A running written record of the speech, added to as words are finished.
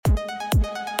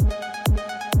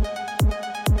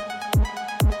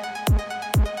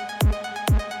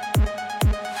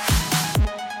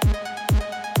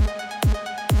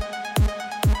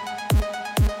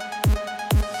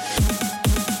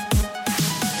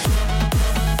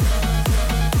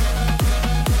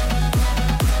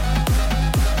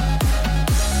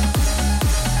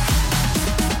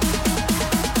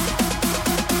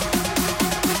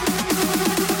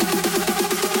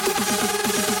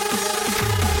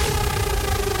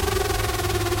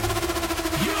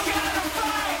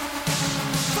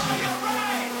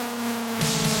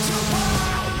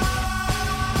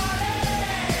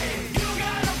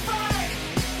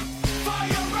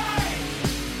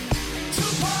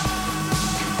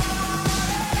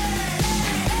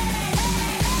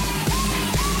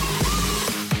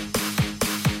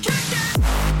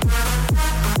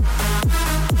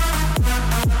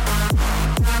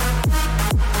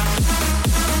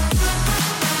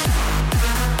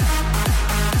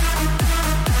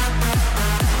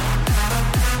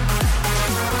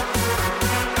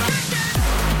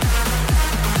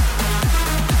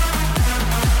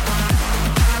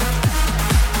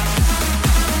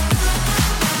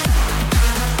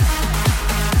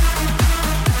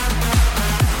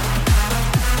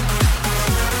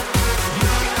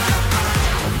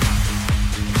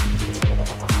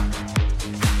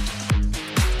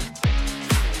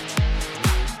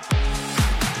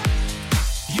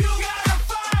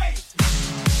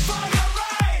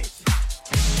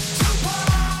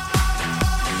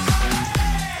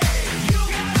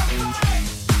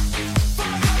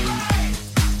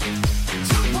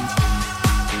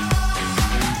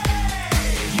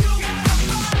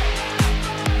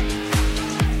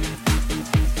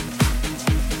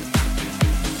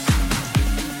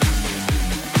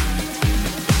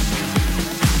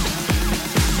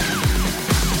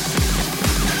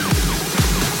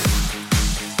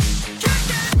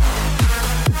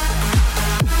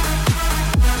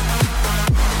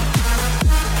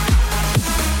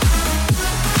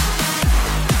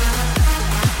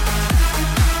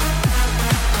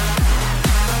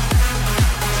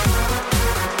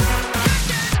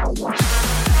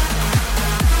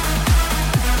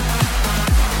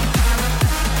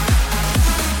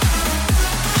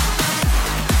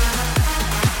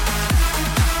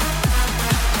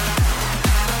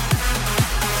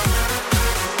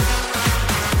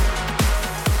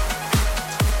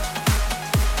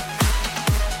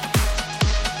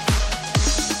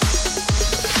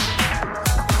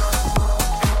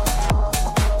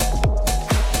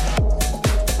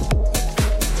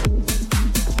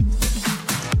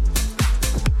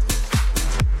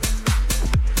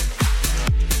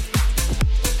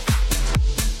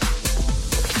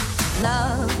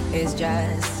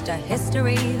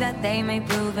they may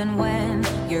prove, and when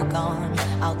you're gone,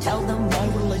 I'll tell them my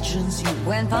religion's you.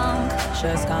 When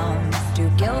punctures come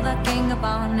to kill the king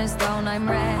upon his throne, I'm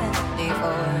ready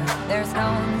for their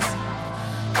stones.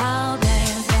 I'll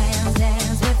dance, dance,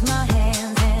 dance with my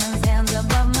hands, hands, hands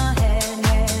above my head,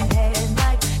 head, head.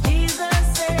 Like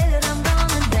Jesus said, I'm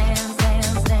gonna dance,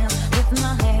 dance, dance with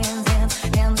my hands, hands,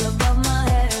 hands above my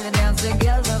head. Dance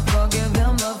together, forgive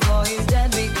him before he's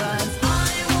dead, because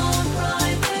I won't cry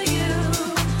for you.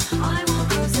 I won't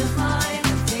crucify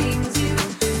the things you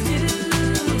do.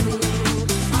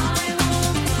 I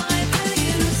won't cry for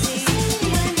you. See,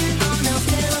 when you're gone, I'll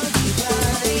still be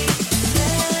bloody.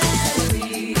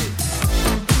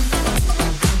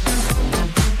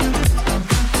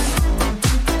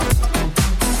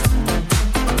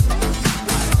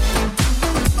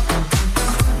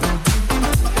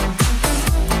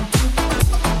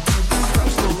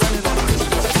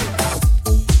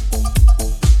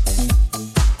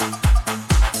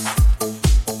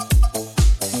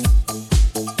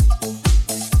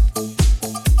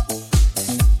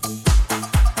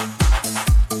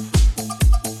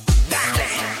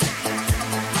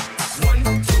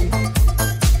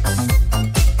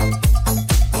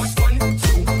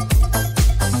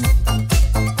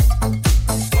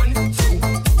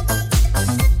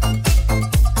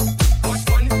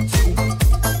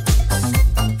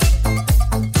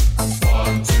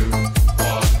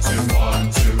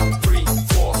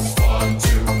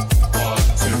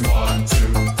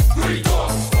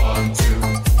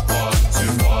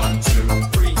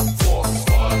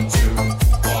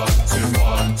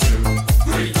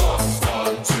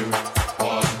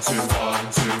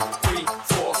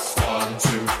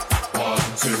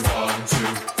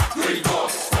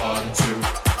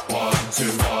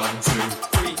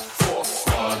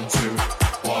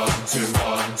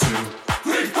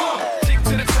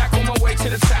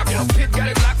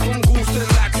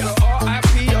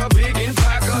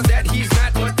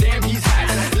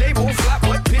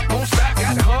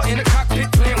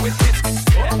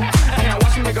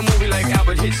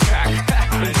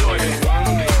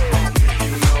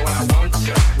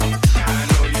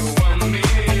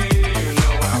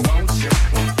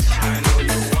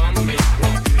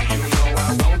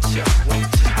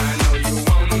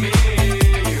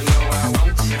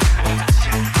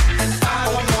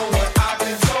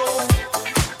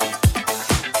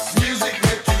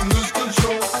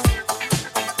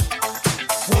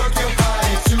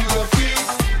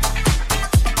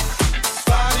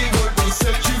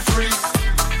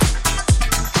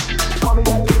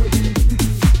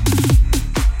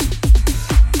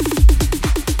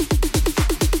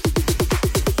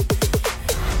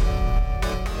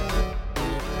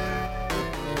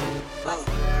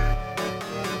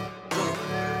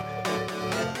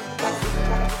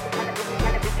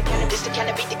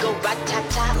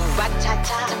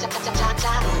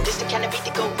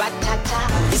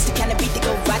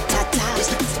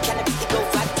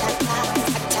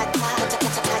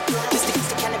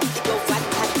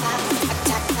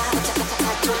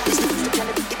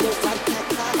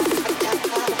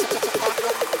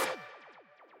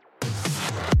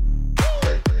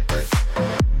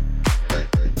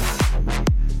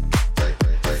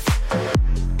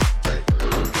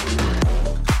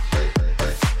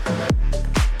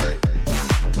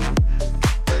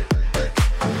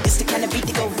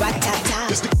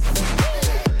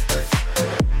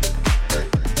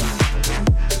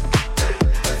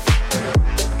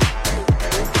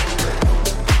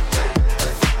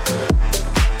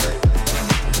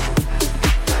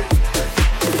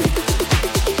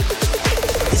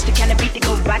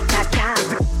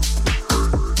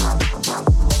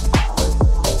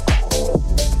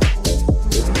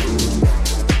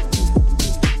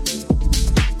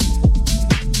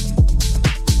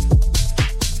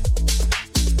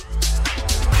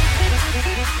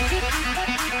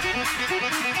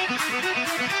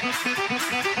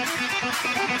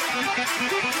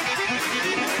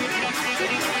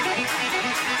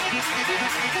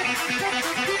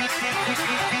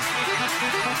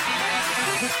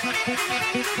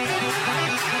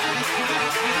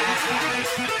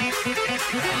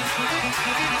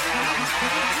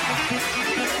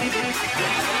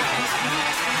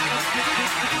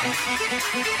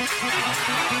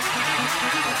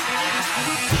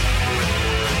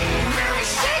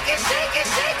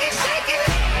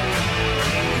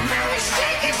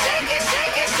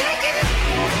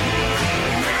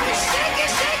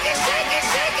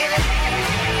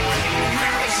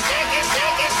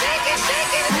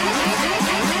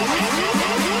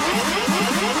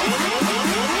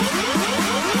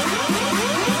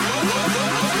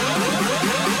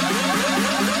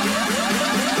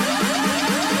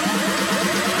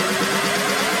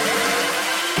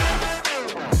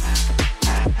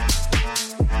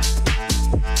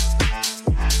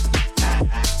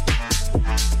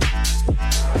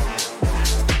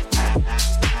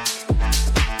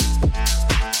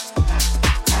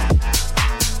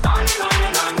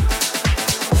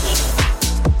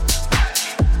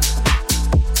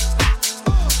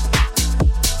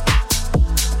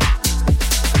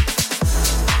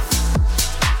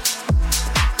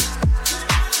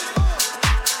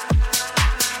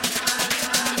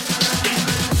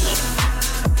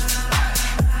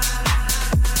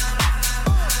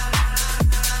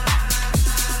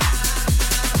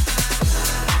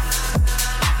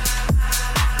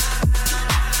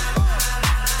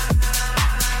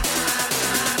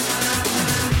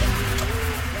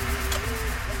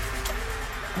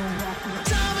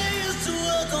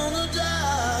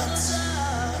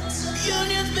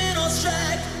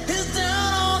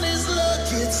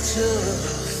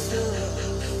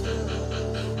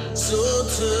 so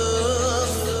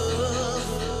tough.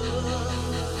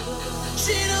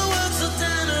 She don't work so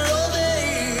diner all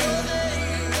day,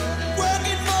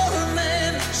 working for her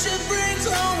man. She brings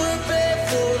home her pay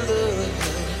for love,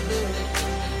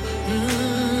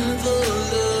 for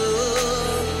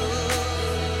love.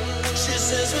 She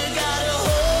says we gotta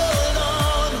hold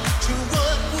on to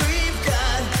what we've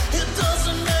got. It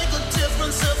doesn't make a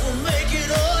difference if we make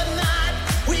it or not.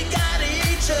 We got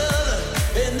each other,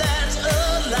 and that's a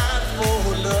lot for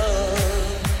love.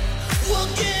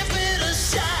 We'll give it a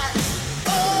shot.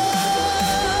 Oh,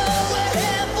 we're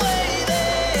halfway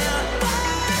there.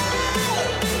 Oh,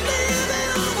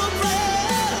 living on a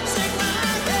prayer. Take my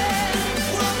hand,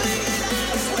 we'll make it,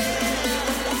 I swear.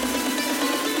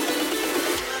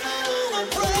 On a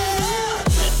prayer.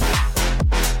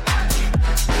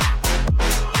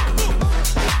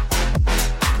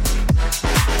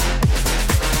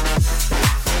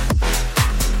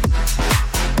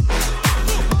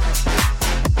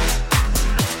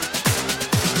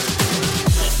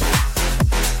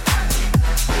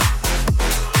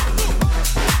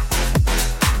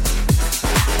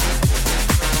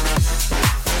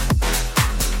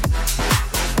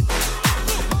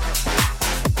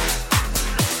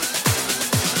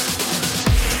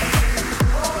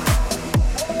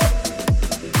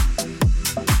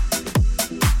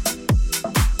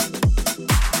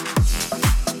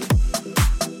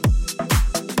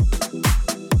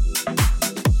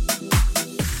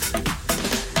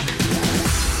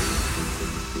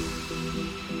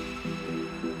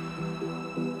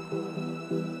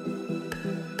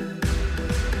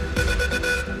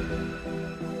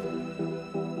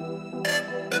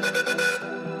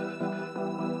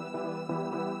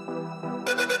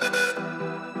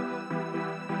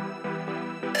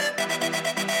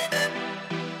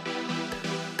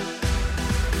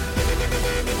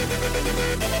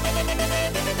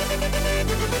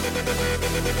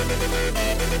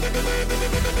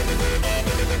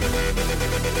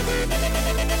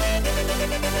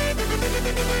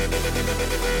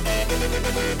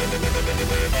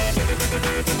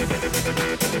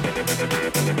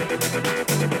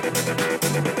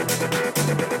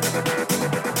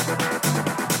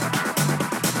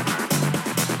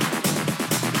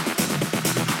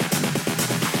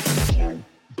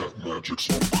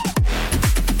 Celebration.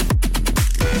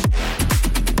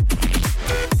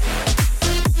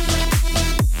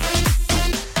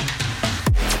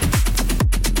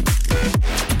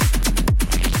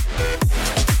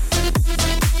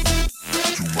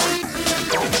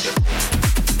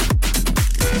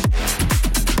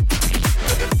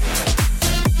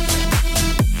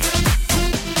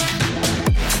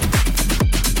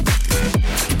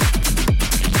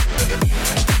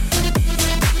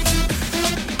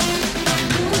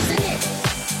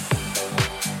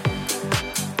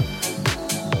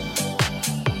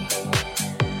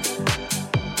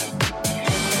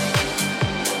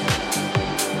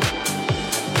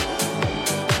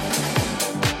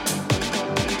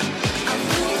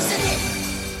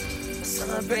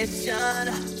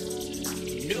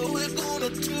 Knew we're gonna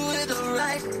do it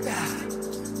right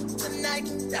tonight.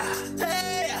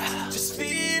 Hey, just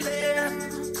feeling.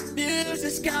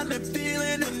 Music's got me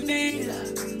feeling the need.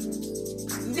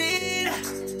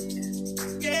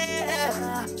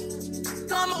 Yeah.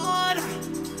 Come on.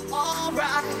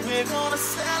 Alright, we're gonna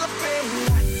celebrate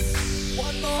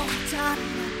one more time.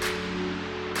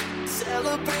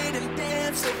 Celebrate and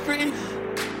dance so free.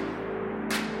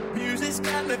 Music's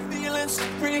got me feeling so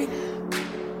free.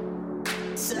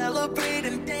 Celebrate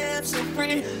and dance so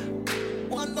free.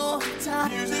 One more time.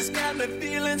 Music's got me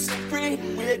feeling so free.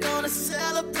 We're gonna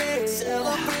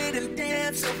celebrate and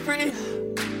dance so free.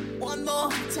 One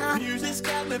more time. Music's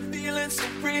got me feeling so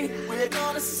free. We're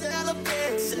gonna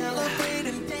celebrate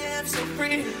and dance so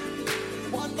free.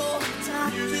 One more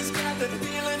time. Music's got me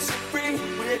feeling so free.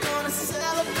 We're gonna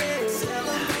celebrate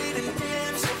and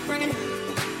dance so free.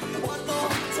 One more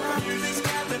time. Music's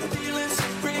got me feeling so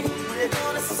free. We're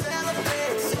gonna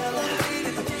celebrate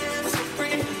and dance so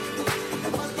free.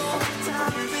 One more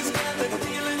time. Music's got me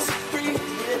feeling so free.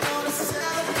 We're gonna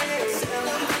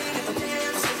celebrate and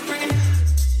dance so free.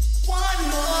 One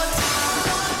more time.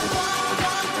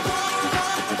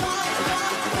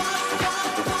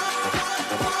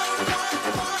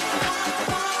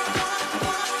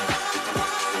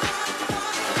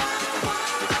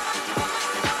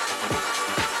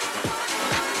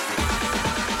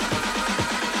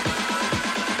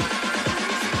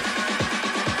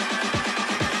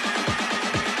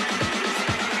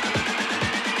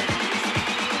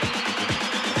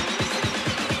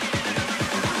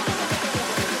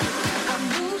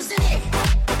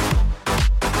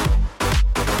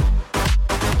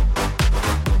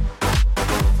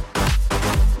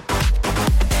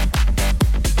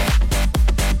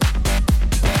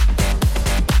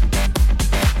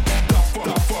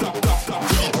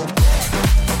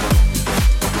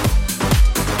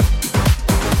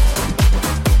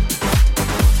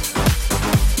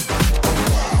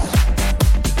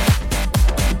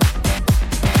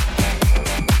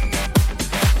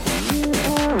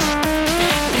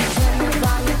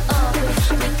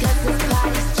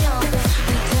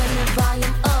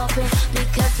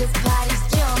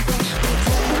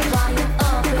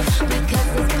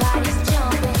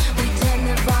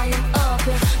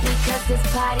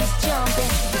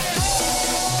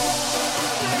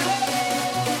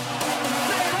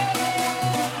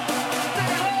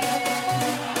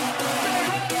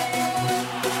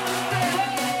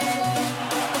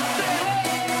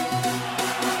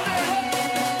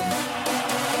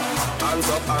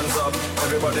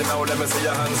 Everybody now, let me see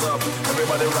your hands up.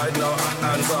 Everybody right now,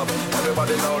 hands up.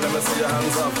 Everybody now, let me see your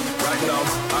hands up. Right now,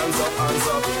 hands up, hands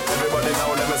up. Everybody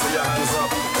now, let me see your hands up.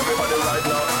 Everybody right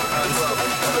now, hands up.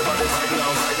 Everybody right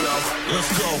now, right now. Let's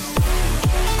go.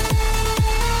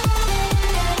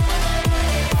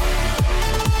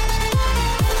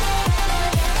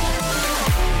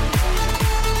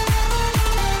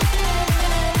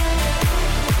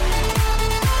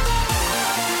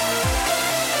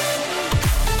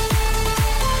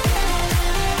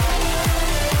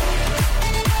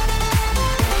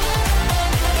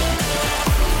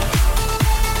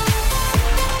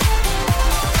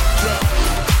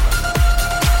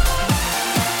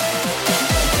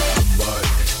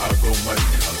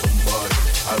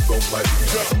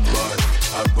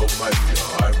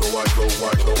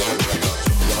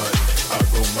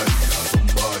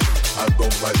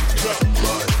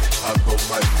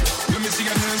 Let me see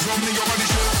your hands on me, your body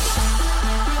shake.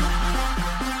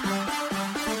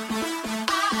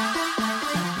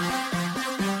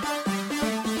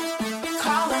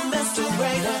 Call him Mr.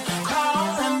 Raider,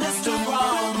 call him Mr.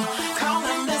 Wrong, call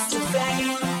him Mr.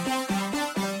 Vain.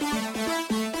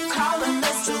 Call him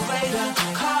Mr. Raider,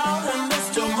 call him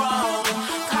Mr. Wrong,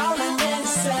 call him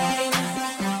insane.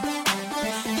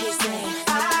 He said,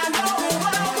 I know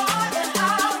what I want and I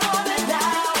want it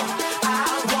now. I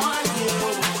want you,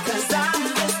 'cause I'm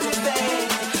Mr. Vain.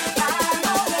 I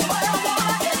know what I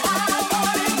want and I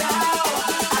want it now.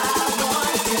 I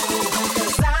want you,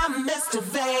 'cause I'm Mr.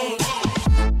 Vain.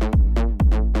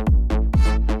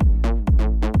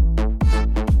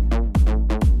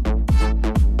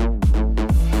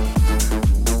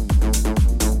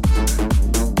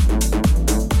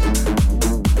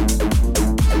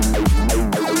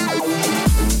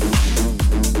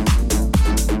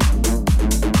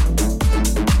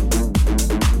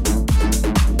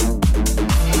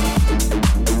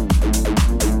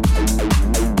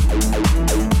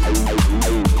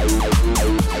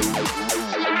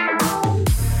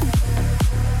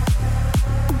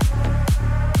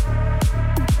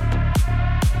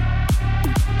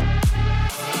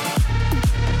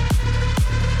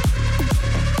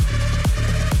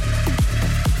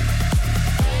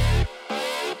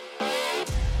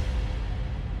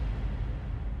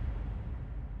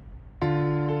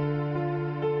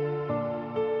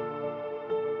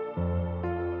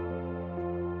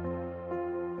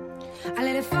 I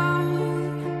let it fall,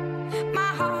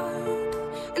 my heart,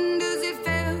 and as it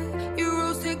fell, you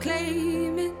rose to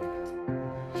claim it.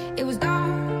 It was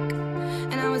dark,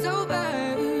 and I was over,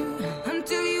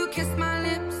 until you kissed my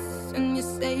lips and you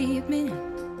saved me.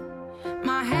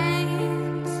 My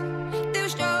hands, they were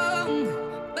strong,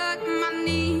 but my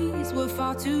knees were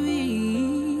far too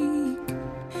weak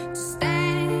to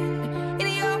stand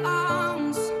in your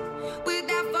arms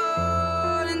without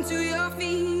falling to your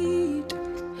feet.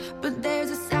 But there's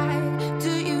a side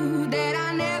to you that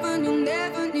I never knew.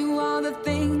 All the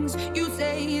things you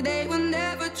say, they were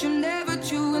never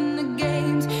true. And the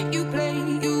games you play,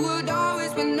 you would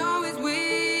always win, always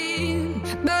win.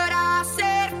 But I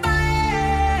set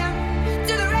fire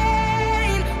to the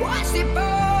rain, watched it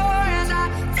pour as I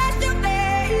touched your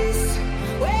face.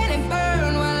 When it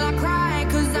burned, well I cried,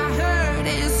 'cause I heard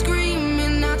it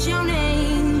screaming out your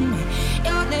name,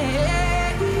 your name.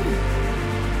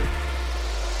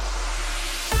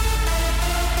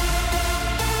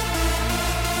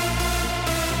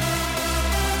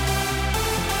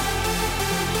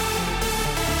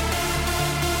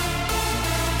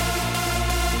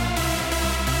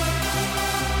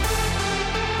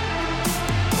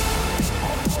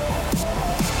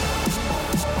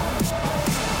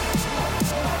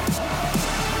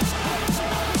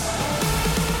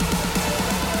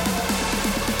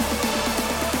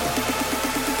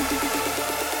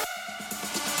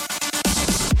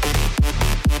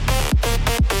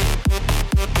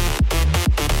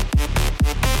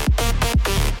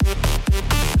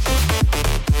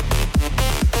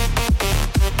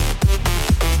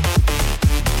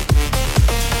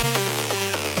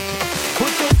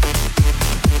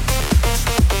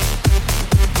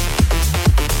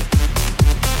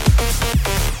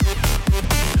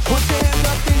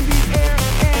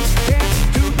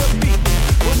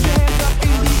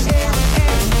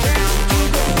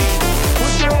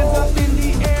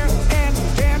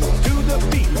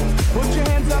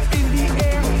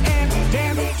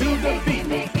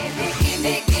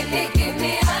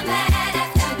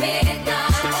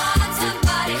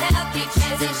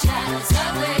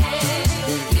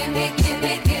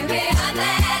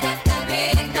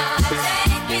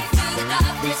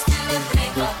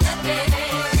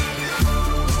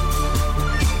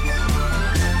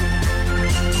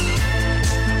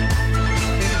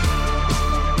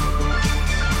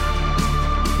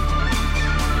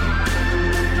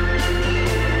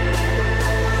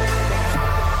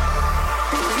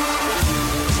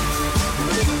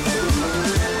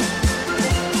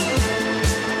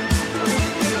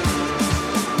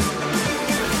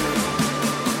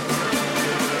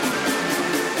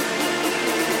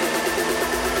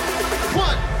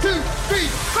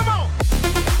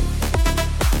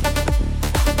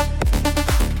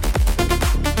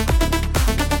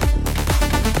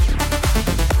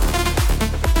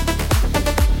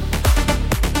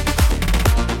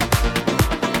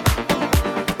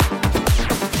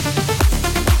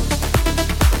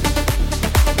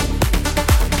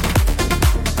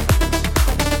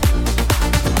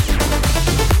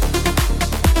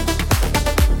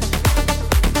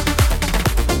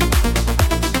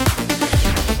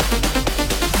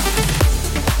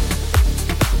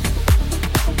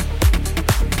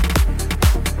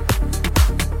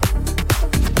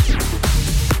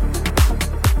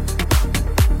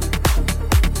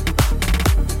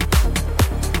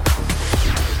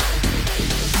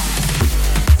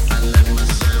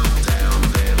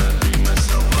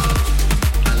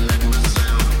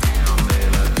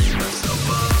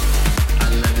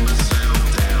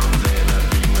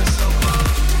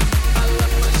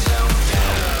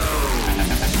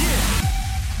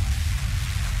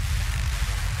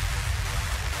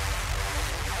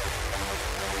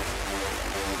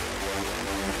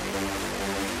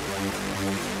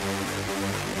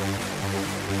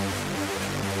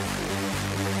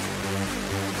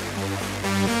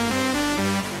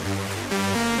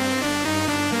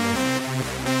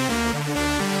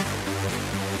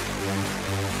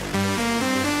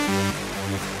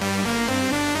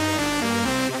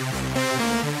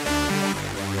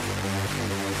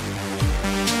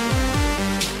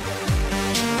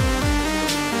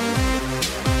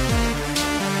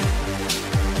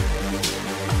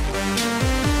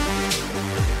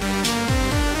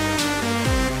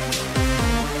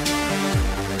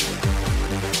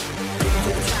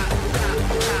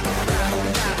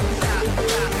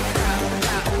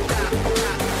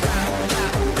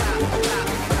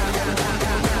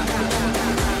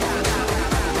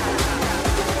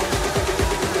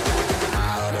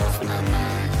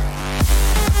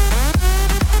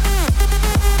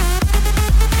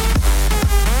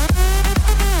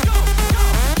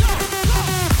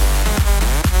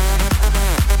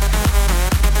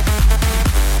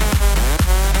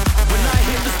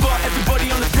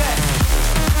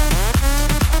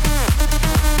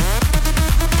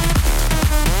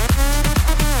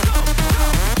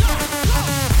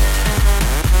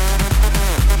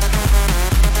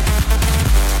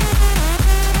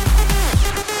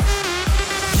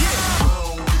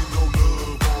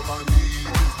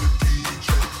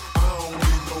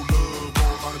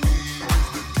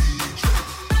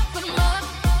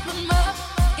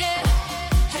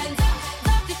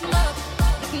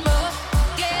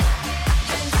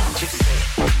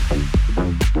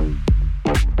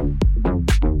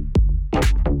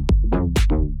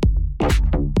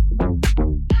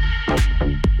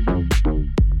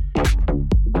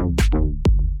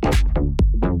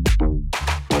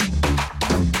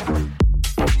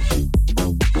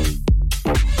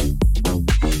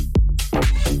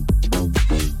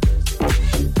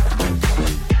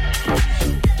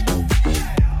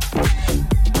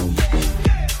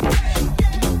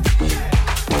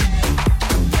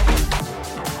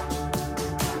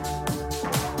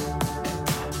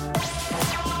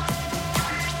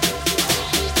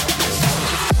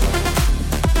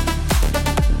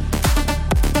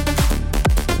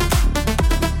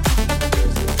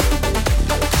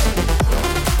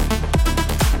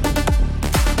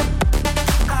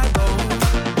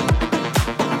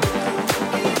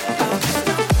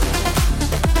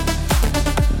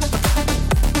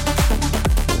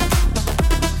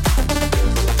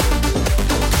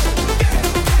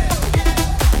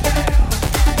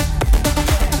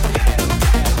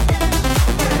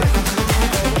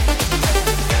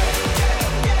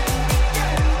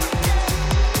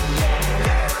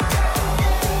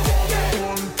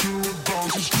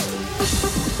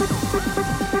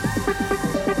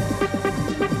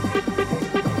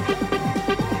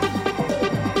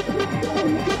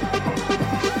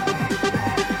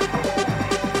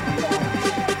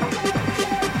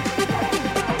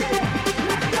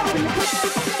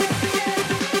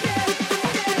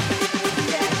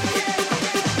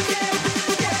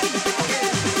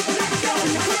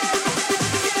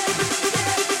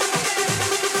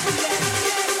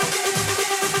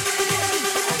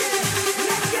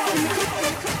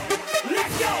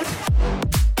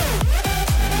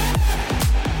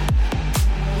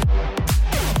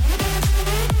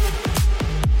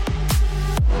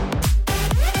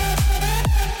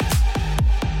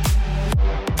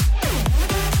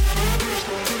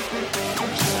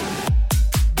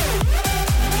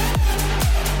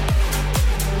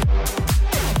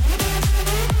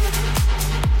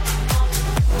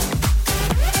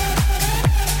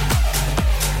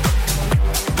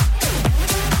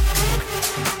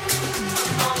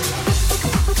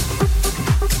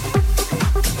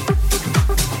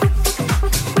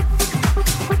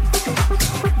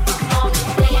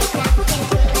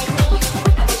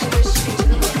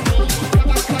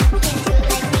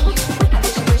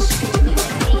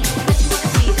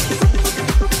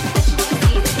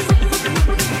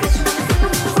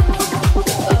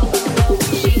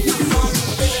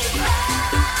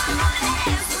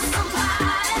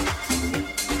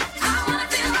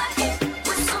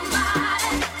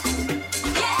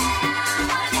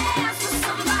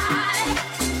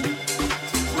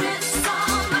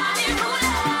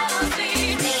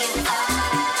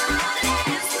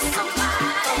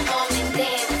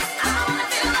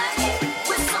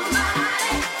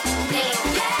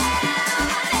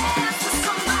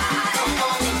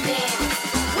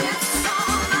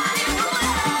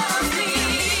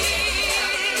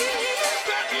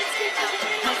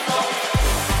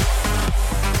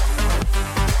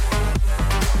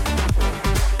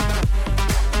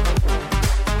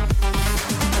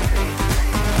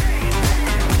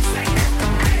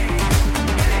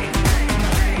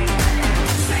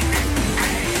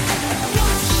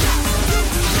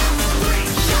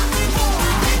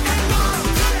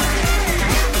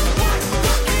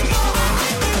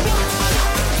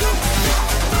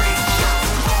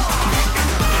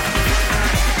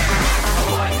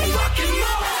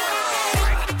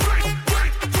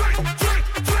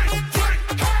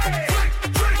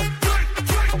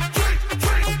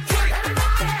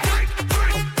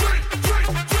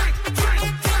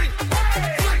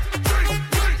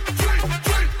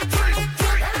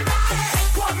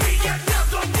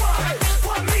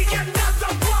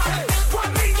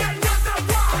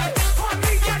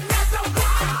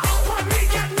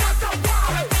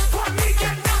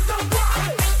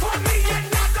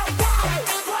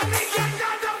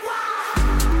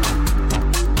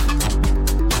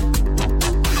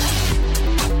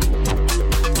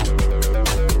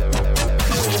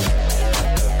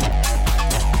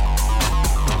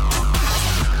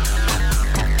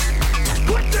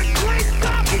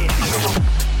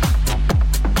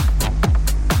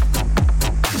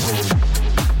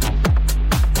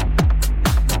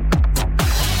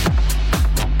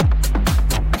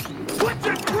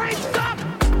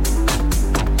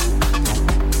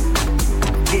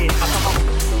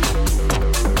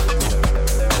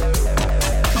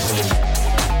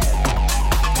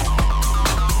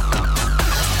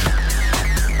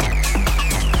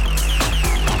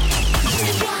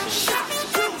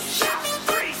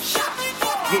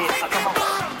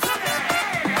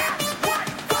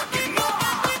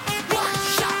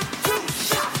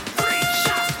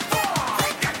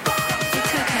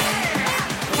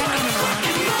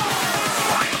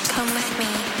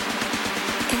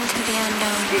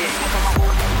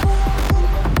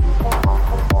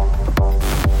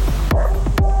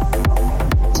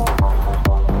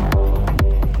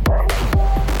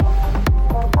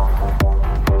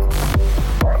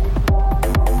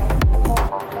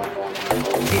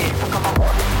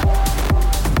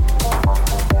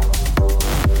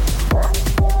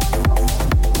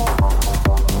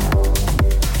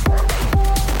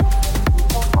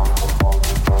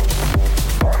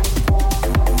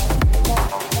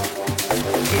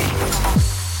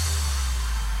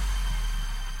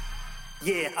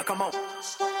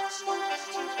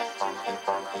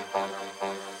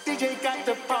 DJ got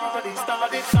the party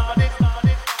started.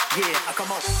 Yeah,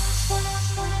 come on.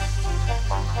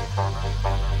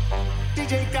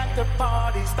 DJ got the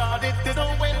party started. There's no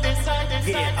end inside.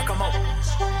 Yeah, come on.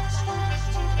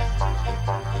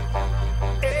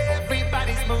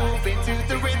 Everybody's moving to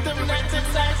the rhythm that's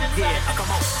inside. Yeah, come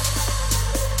on.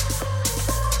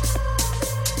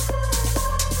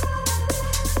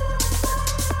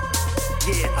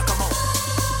 Yeah, come on.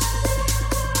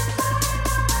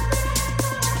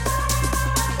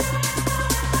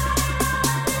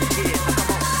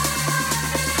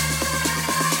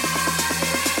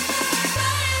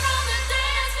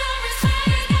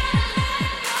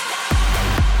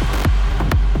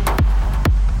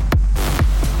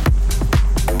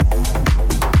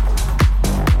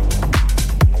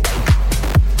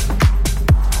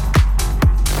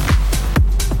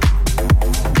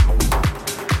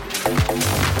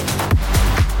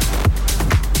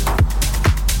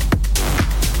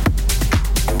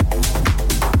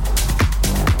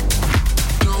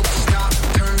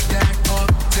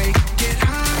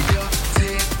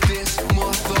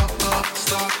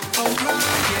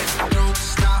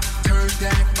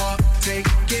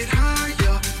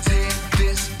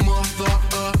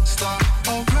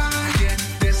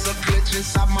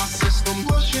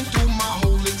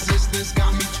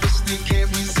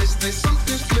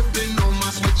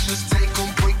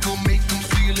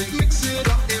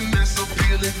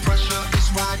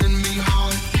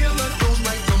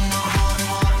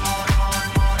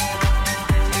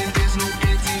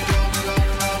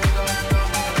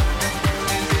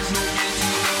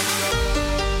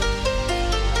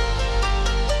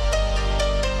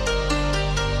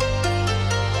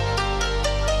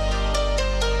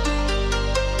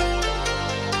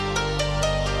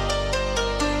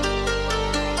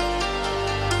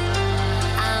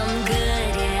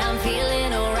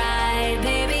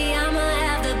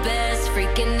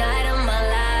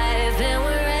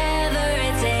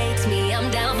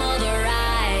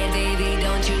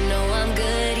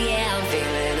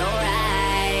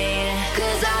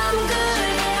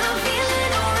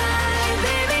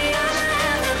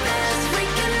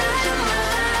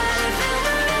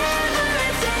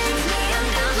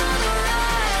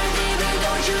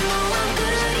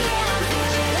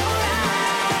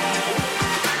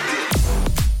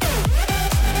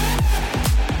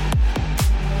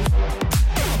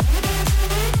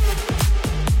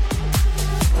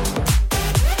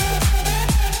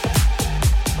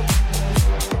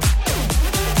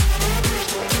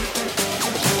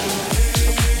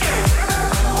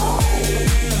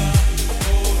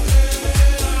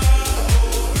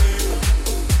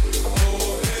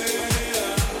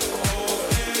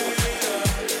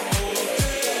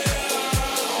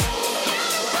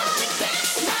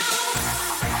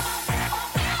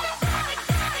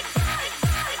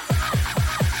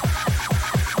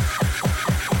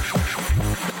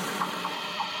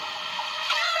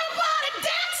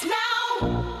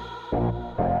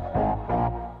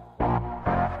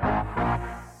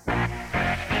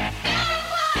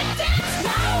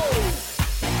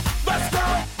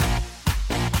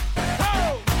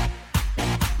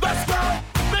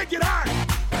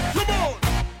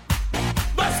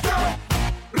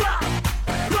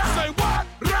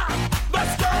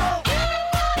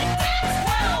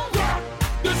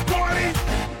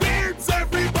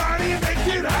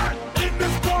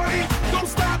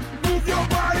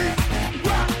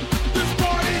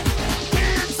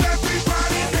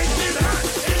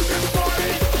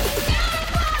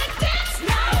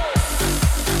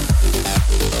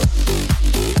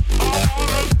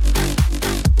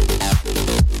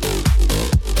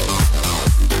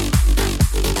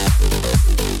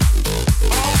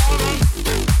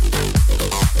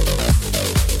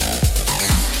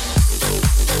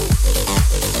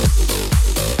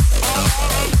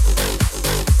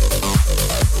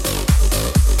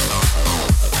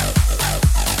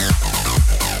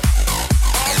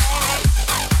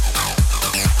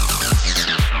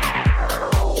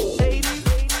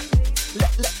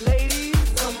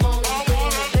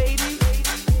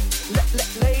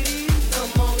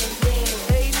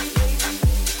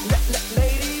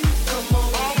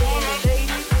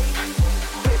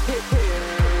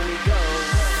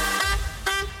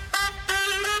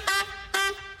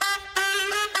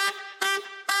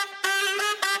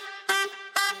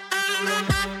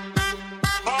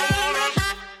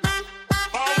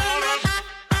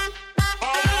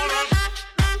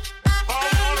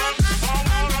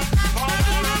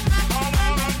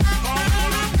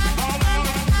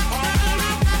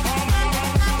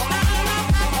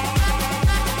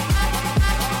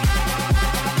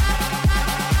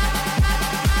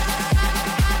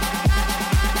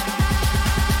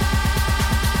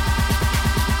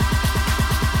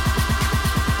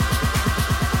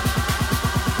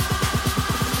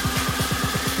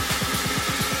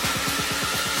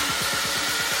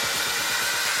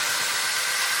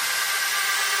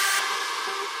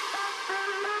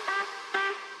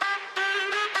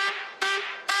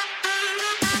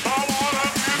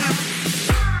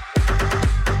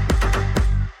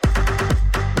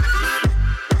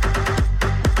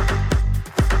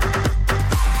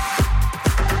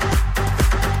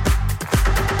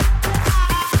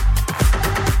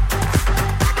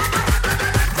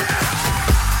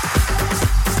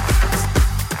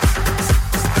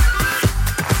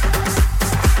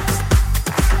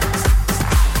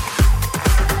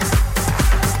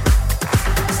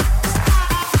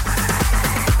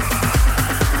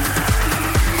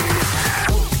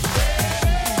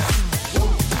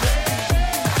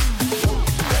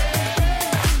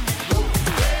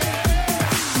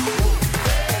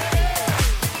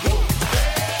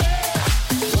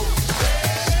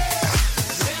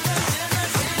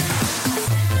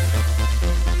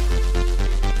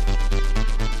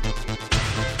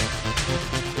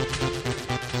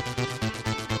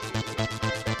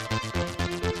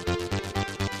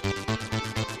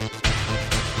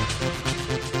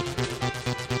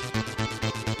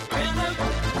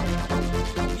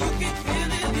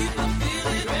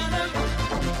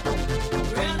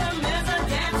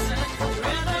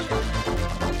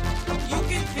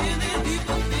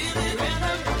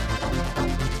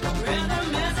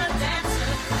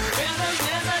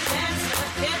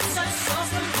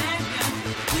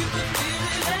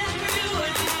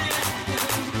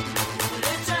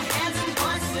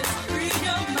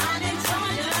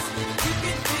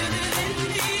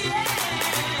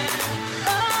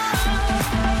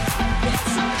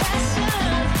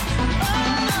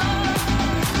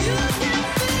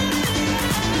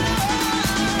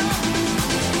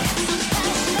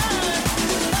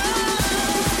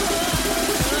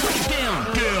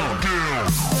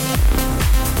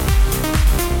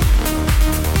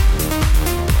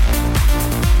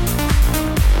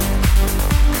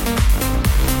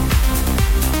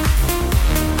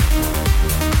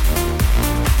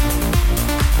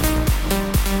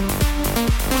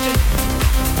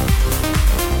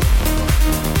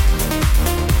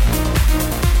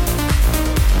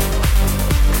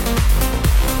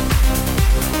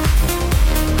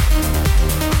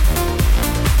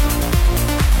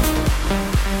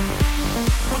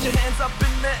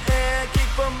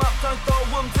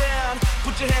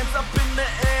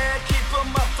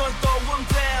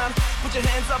 Put your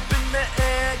hands up in the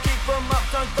air, keep them up,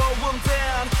 don't throw them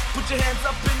down. Put your hands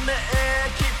up in the air,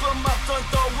 keep them up, don't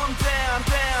throw them down,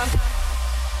 down.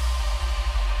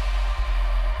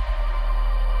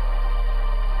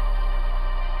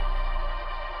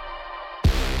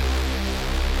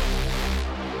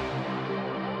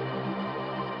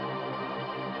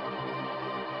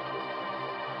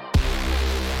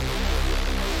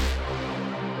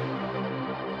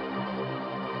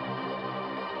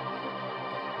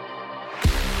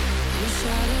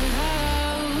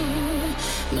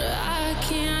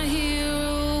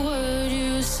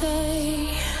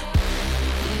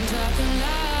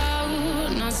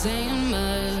 Saying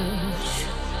much,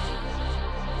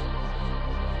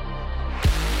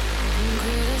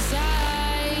 criticize,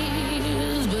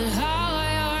 but how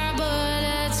your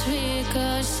bullets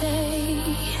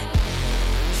ricochet.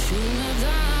 Shoot me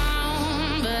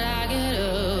down, but I get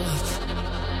up.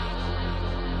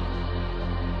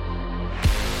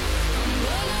 I'm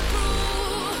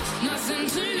bulletproof, nothing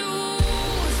to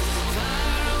lose.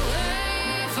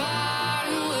 Far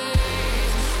away,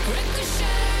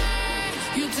 ricochet.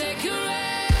 You take your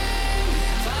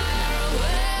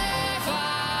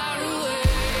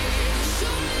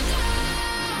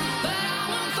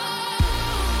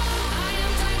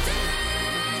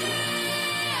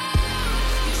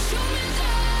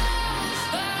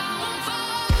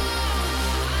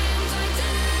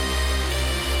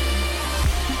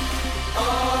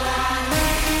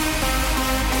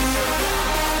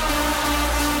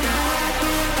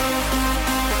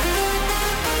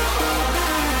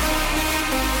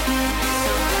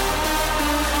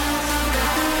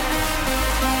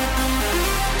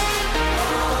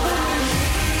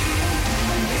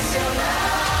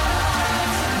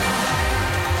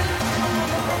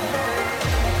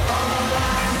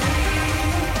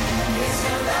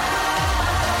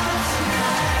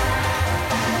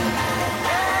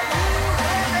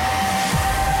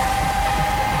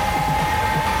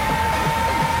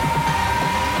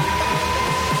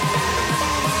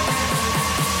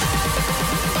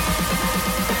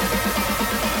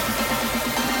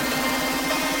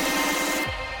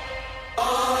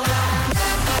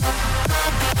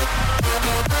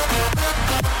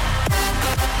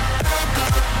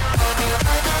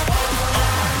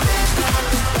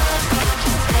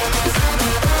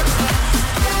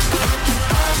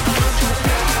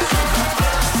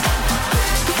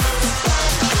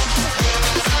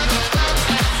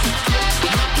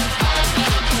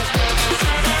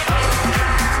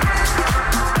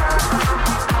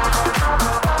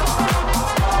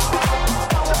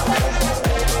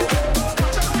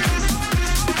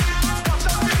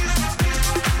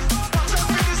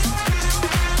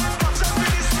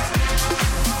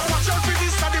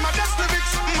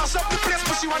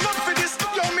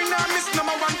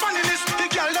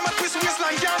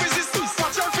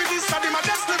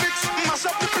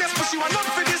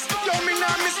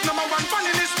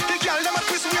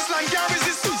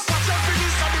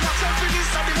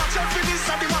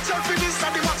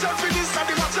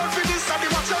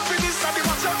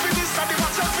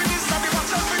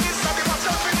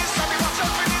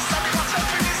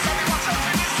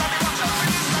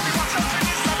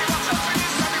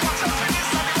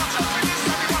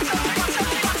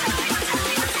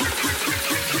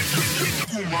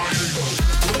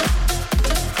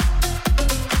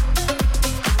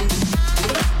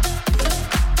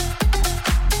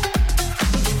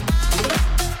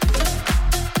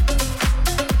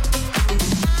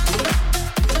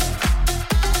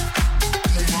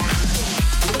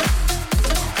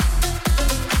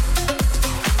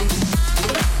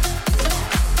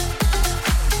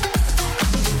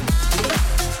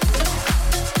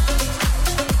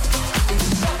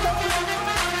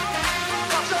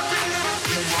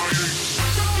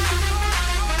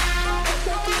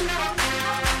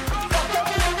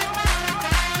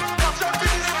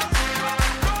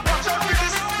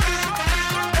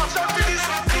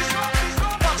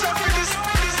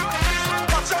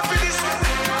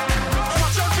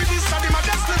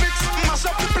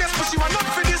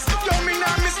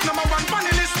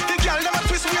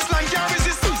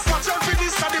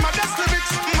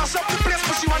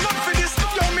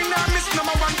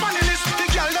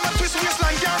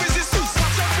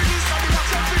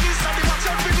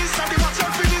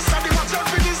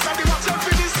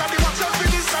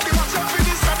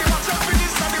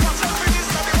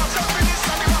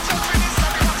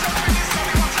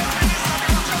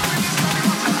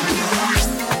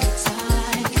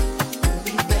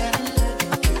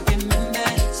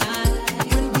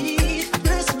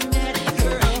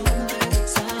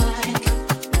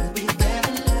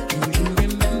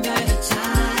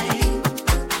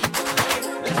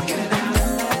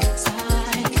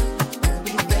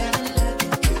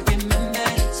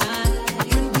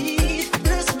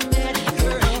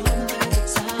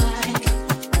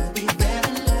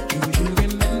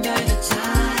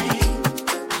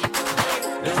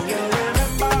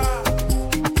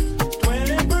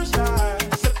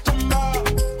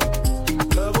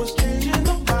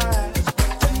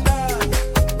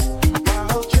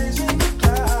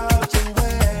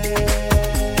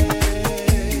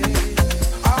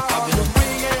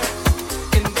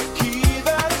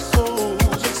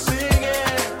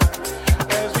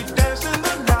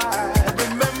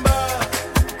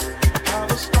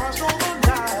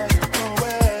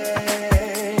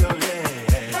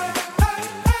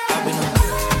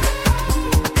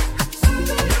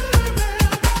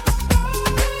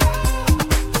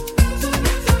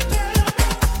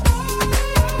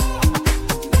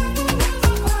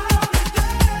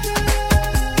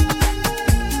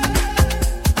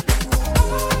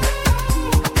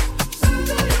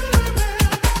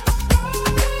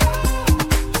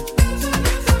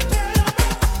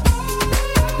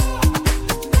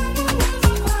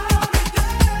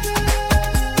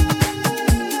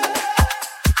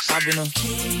I've been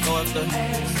go up the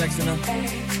sex in and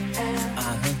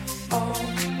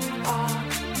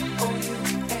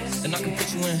I can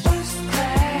put you in first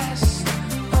class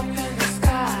up in the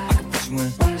sky. I can put you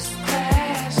in first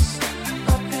class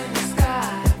up in the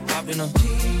sky. I've been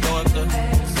go up the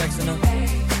sex in and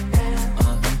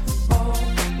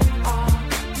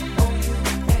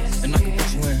I can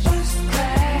put you in first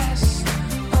class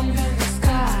up in the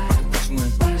sky. I can put you in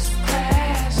first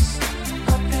class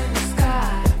up in the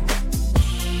sky.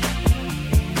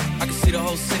 I can see the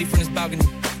whole city from this balcony.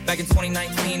 Back in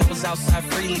 2019, I was outside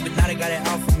freely, but now they got it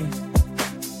out for me.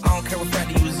 I don't care what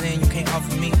fraternity you was in, you can't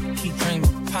offer me. Keep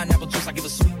dreaming, pineapple juice, I give a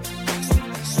sweet.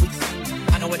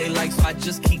 I know what they like, so I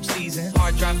just keep teasing.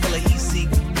 Hard drive full of EC.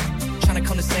 Tryna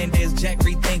come the same day as Jack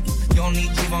rethinking. You don't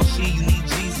need Givenchy, you need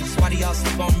Jesus. Why do y'all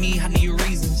sleep on me? I need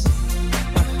reasons.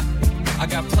 I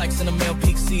got plex in the mail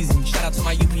peak season. Shout out to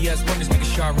my UPS workers, making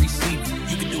sure I receive.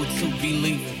 You can do it too,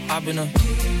 believe it. I've been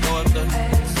go up the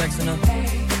sex in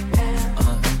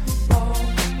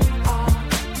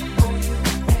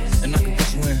and I can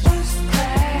put you in first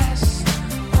class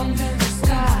up in the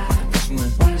sky. I can put you in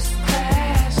first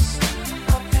class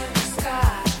up in the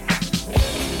sky.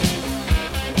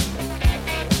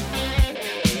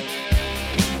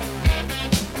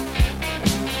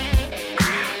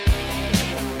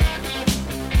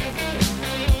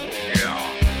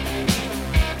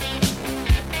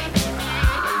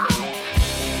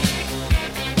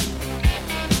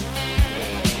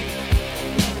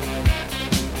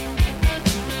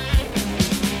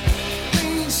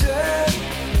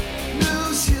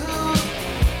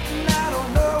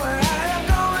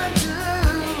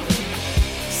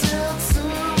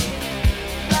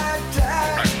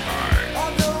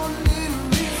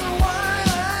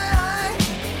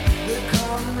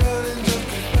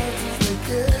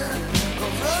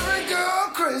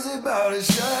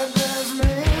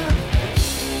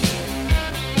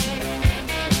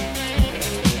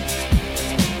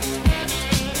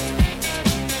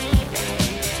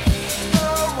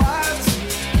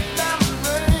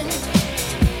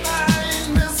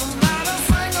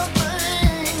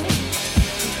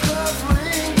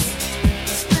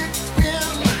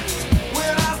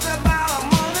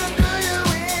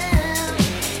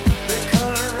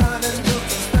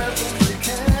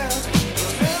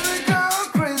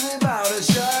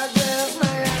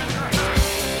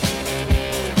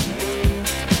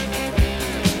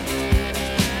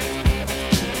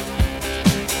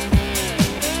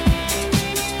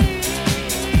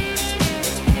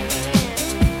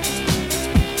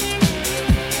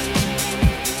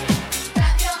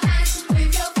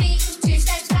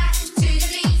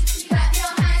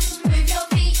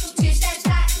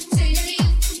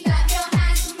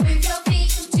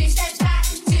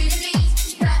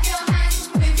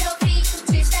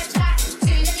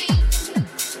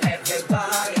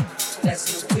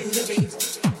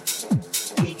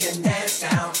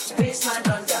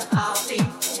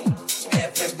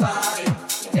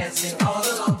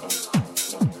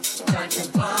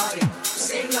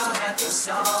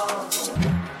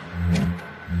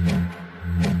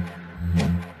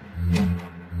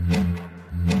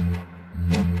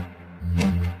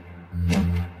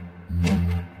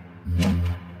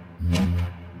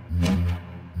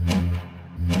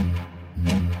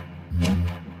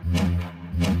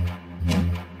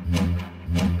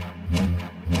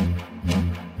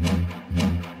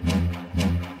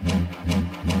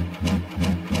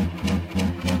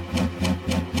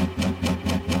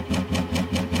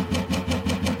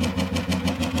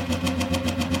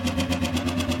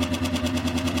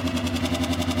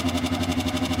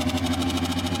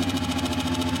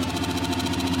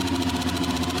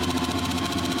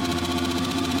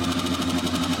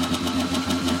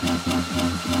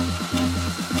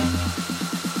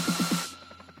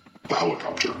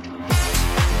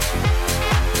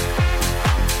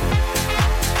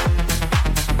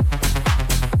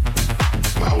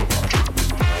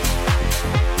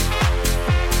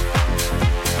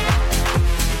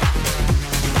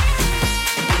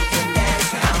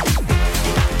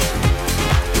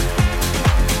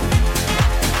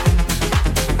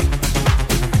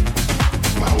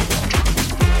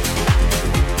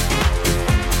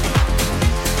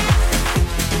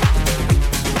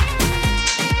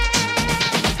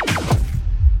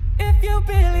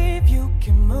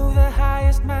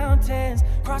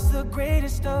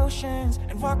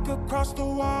 Across the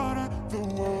water,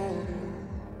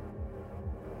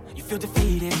 You feel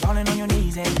defeated, falling on your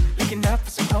knees and looking up for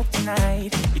some hope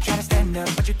tonight. You try to stand up,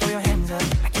 but you throw your hands up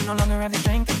like you no longer have the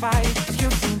strength to fight. Cause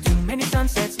you've seen too many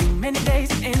sunsets, too many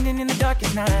days ending in the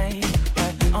darkest night.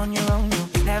 But on your own, you'll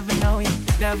never know, you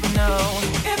never know.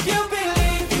 If you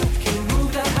believe you can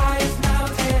move the highest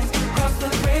mountains, cross the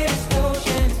greatest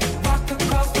oceans, walk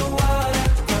across the water.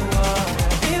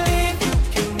 Believe you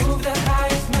can move the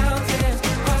highest mountains,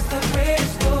 cross the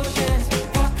greatest oceans,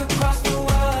 walk across the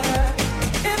water.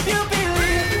 If you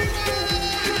believe.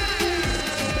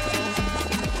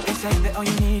 They say that all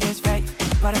you need is faith,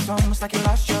 but it's almost like you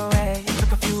lost your way.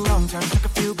 Took a few wrong turns, took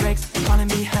a few breaks, falling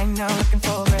behind now looking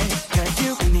for grace. Cause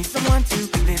you need someone to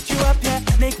lift you up, yeah,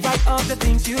 make right all the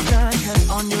things you've done. Cause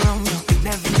on your own you'll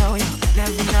never know, you'll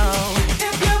never know.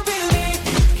 If you believe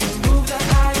you can move the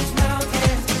highest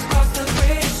mountains, cross the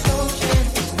greatest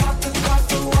oceans, walk across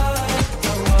the water.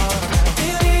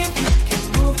 Believe you can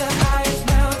move the highest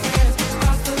mountains,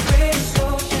 cross the greatest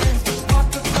oceans,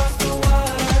 walk across the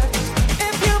water.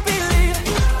 If you believe,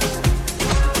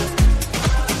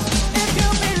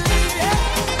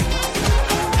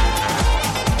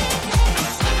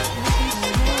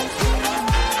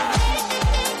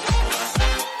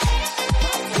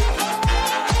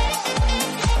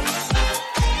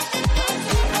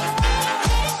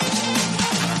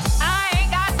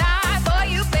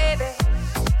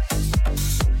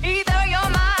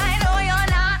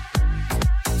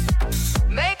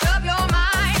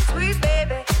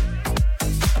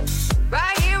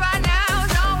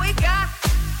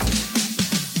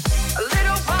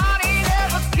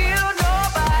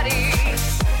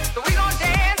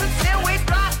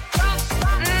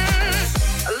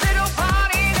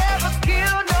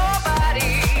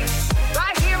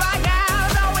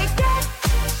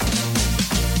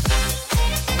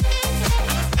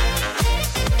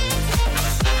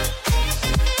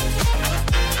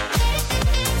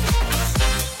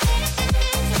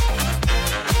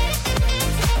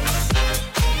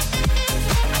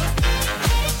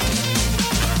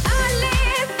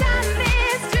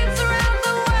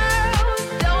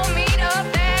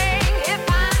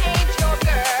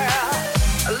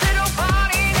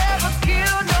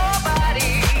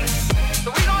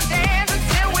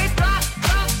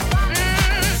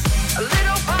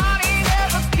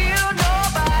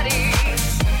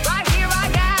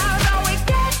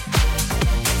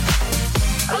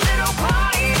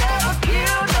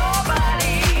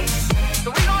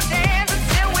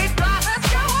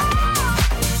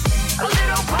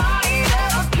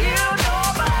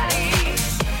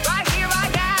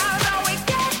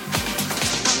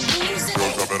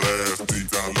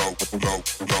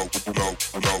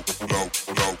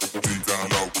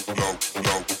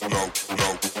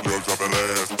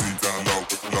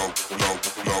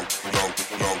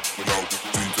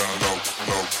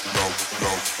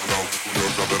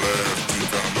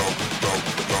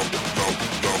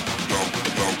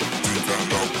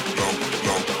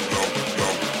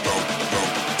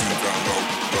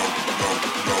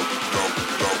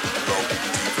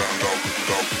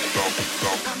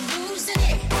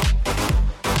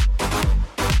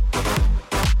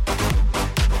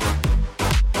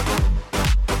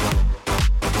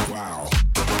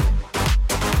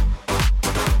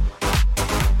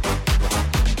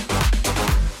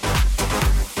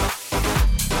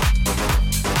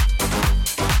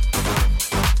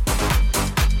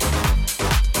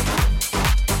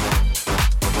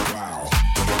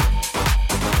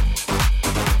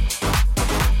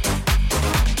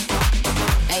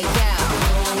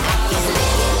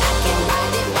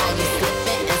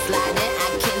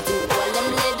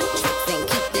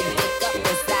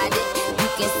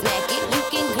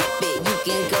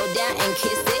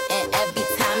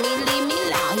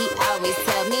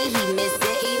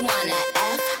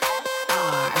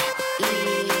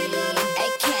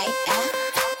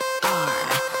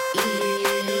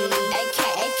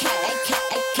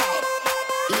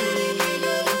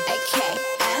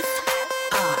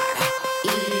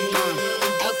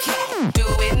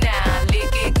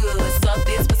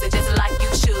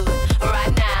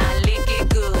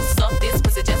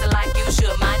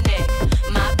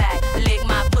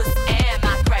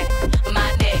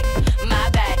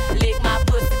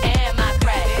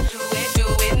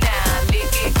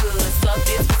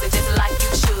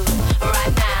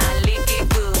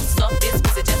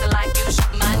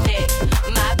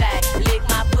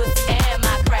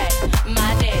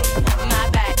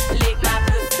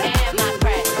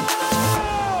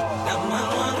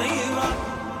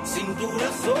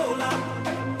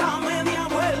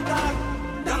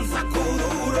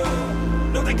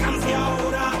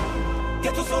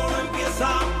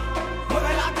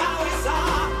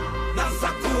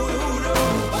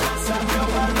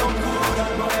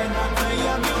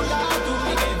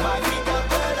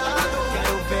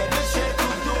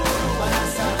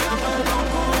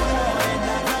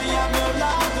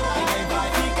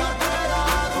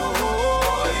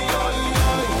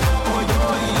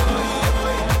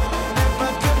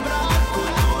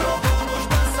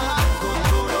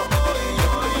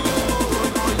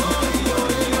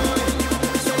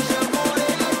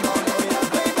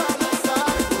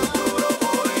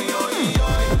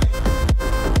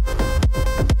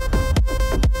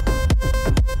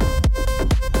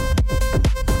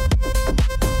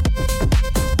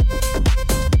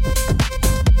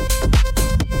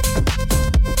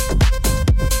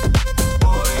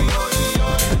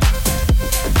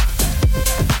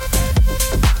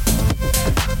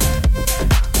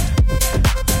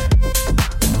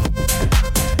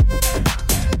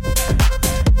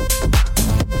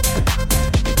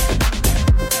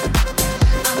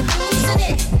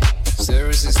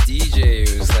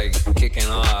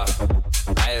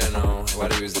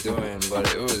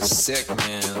 sick,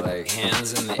 man, like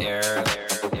hands in the air.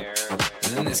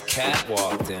 And then this cat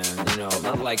walked in, you know,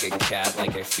 not like a cat,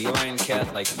 like a feline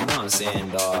cat, like, you know what I'm saying,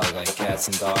 dog, like cats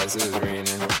and dogs, it was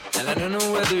raining. And I don't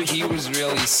know whether he was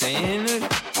really saying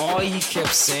it. All he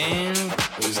kept saying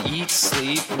was eat,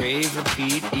 sleep, rave,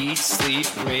 repeat, eat, sleep,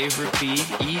 rave, repeat,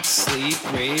 eat, sleep,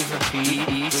 rave, repeat,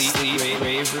 eat, sleep,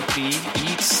 rave, repeat,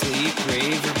 eat, sleep,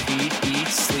 rave, repeat, eat,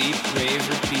 sleep, rave,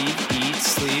 repeat, eat,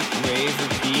 sleep, rave,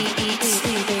 repeat, eat,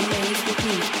 sleep, rave,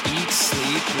 repeat, eat, sleep, rave, repeat, eat,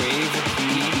 sleep, rave,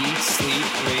 repeat, eat,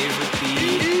 sleep, rave, repeat.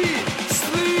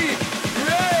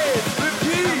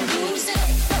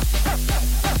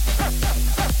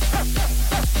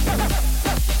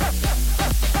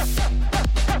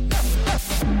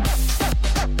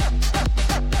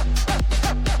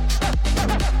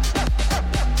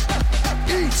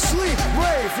 Eat, sleep,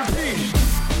 rave, repeat.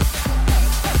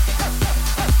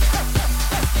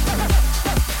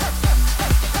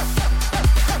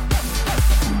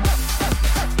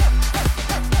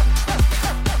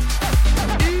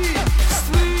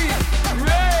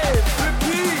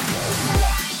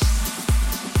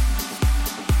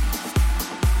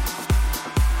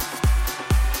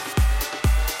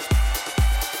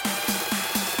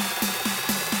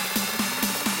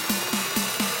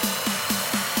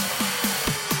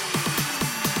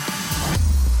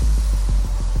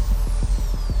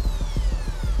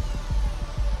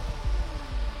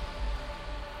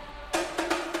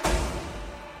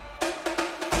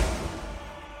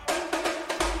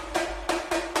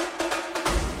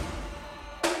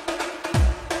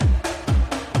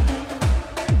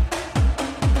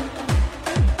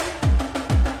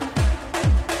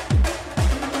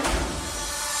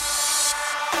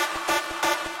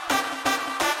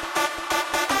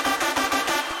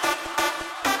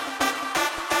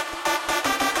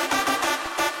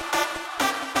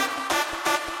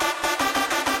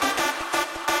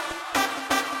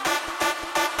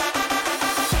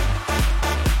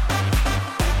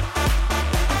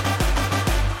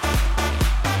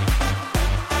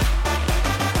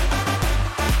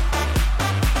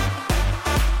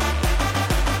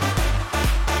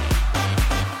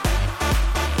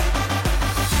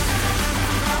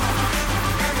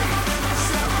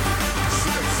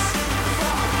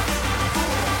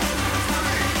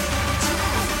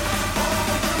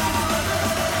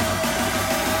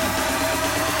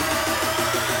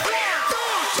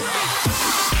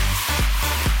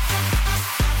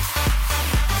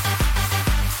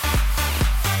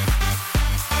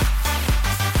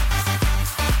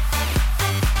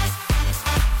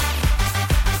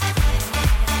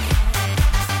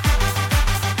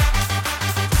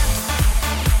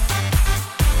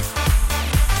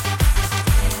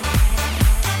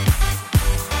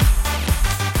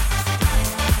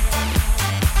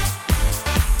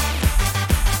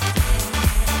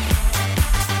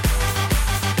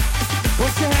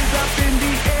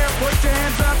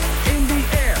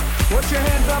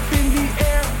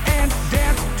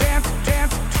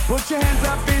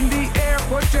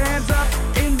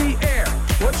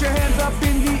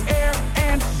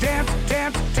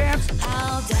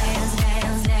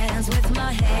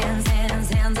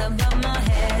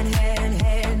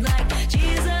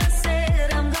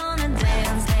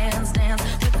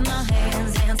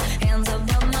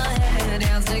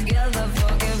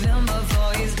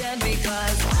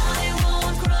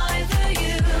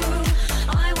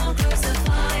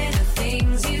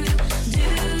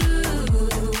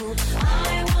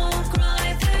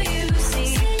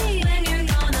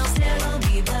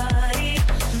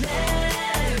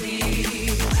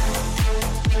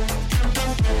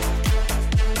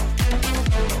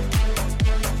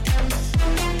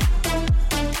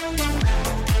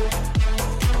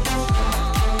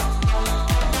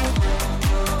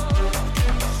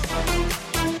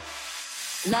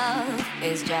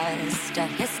 is just a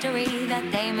history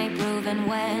that they may prove. And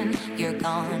when you're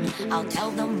gone, I'll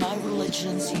tell them my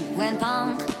religion's you. When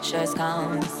punctures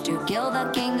comes to kill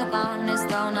the king upon his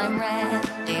throne, I'm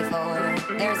ready for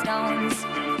their stones.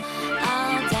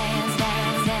 I'll dance,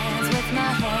 dance, dance with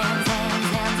my hands,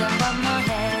 hands, hands above my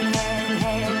head.